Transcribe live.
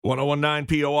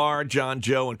1019 POR, John,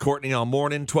 Joe, and Courtney all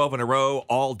morning, 12 in a row,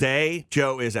 all day.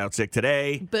 Joe is out sick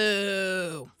today.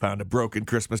 Boo. Found a broken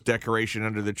Christmas decoration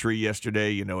under the tree yesterday.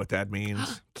 You know what that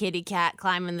means. Kitty cat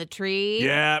climbing the tree.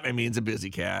 Yeah, it means a busy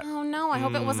cat. Oh, no. I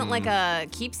hope it wasn't like a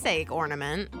keepsake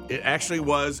ornament. It actually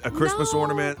was a Christmas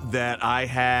ornament that I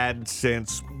had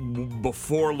since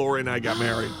before Lori and I got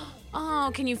married.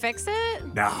 Oh, can you fix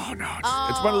it? No.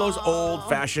 It's one of those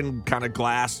old-fashioned kind of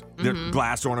glass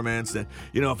ornaments that,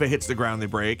 if it hits the ground, they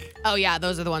break. Oh, yeah.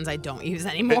 Those are the ones I don't use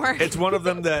anymore. It's one of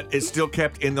them that is still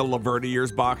kept in the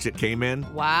Lavertier's box it came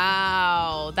in.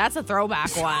 Wow. That's a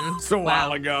throwback one. It's a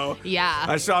while ago. Yeah.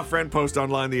 I saw a friend post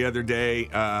online the other day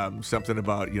something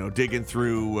about, digging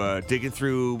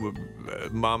through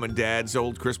mom and dad's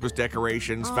old Christmas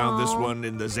decorations. Found this one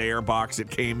in the Zare box it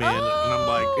came in. And I'm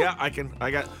like, yeah,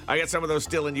 I got some of those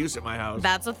still in use at my house.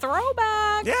 That's a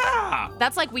throwback. Yeah.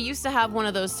 That's like we used to have one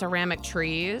of those ceramic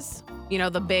trees,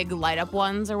 the big light up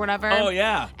ones or whatever. Oh,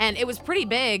 yeah. And it was pretty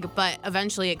big, but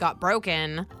eventually it got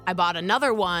broken. I bought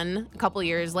another one a couple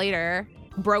years later,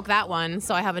 broke that one,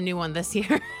 so I have a new one this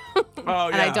year. Oh, yeah.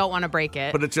 And I don't want to break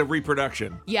it. But it's a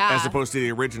reproduction. Yeah. As opposed to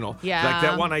the original. Yeah. Like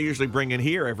that one I usually bring in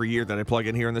here every year that I plug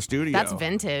in here in the studio. That's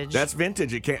vintage. That's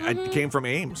vintage. It came from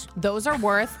Ames. Those are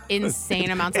worth insane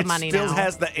amounts of money now. It still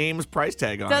has the Ames price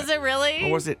tag on it. Does it really?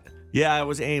 Or was it? Yeah, it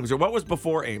was Ames. Or what was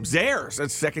before Ames? Zares.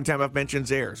 That's the second time I've mentioned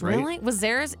Zares, right? Really? Was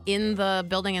Zares in the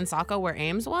building in Saco where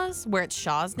Ames was? Where it's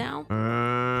Shaw's now?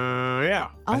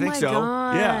 Yeah. Oh I think so.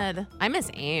 God. Yeah. I miss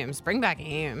Ames. Bring back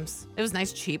Ames. It was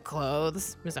nice, cheap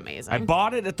clothes. It was amazing. I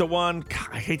bought it at the one,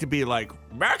 I hate to be like,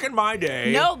 back in my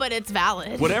day. No, but it's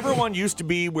valid. Whatever one used to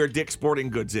be where Dick's Sporting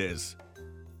Goods is.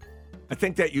 I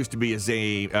think that used to be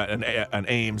an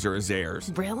Ames or a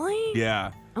Zares. Really?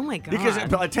 Yeah. Oh, my God. Because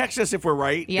text us if we're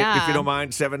right, yeah. if you don't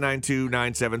mind,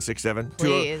 792-9767.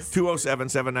 Please.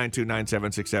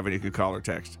 207-792-9767. You could call or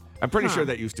text. I'm pretty sure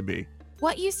that used to be.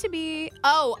 What used to be?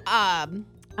 Oh, I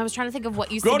was trying to think of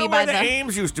what used to be by the... Go to where the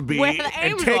Ames used to be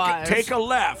and take a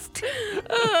left.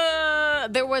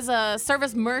 There was a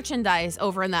service merchandise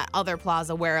over in that other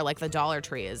plaza where, like, the Dollar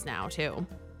Tree is now, too.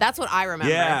 That's what I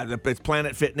remember. Yeah, it's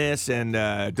Planet Fitness and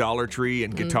Dollar Tree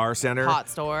and Guitar Center. Hot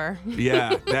Store.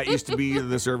 Yeah, that used to be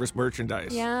the service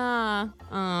merchandise. Yeah.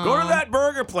 Go to that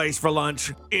burger place for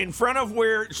lunch in front of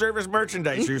where service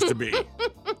merchandise used to be.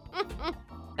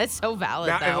 That's so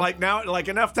valid, though. Now,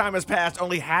 enough time has passed,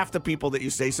 only half the people that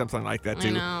you say something like that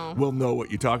to will know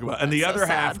what you talk about. And the other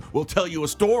half will tell you a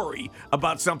story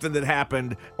about something that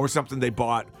happened or something they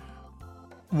bought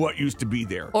what used to be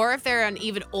there. Or if they're an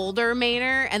even older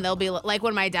Mainer, and they'll be like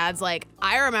when my dad's like,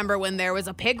 I remember when there was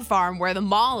a pig farm where the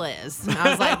mall is. And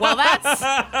I was like, well, that's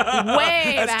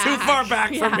way back. That's too far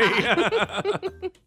back for me.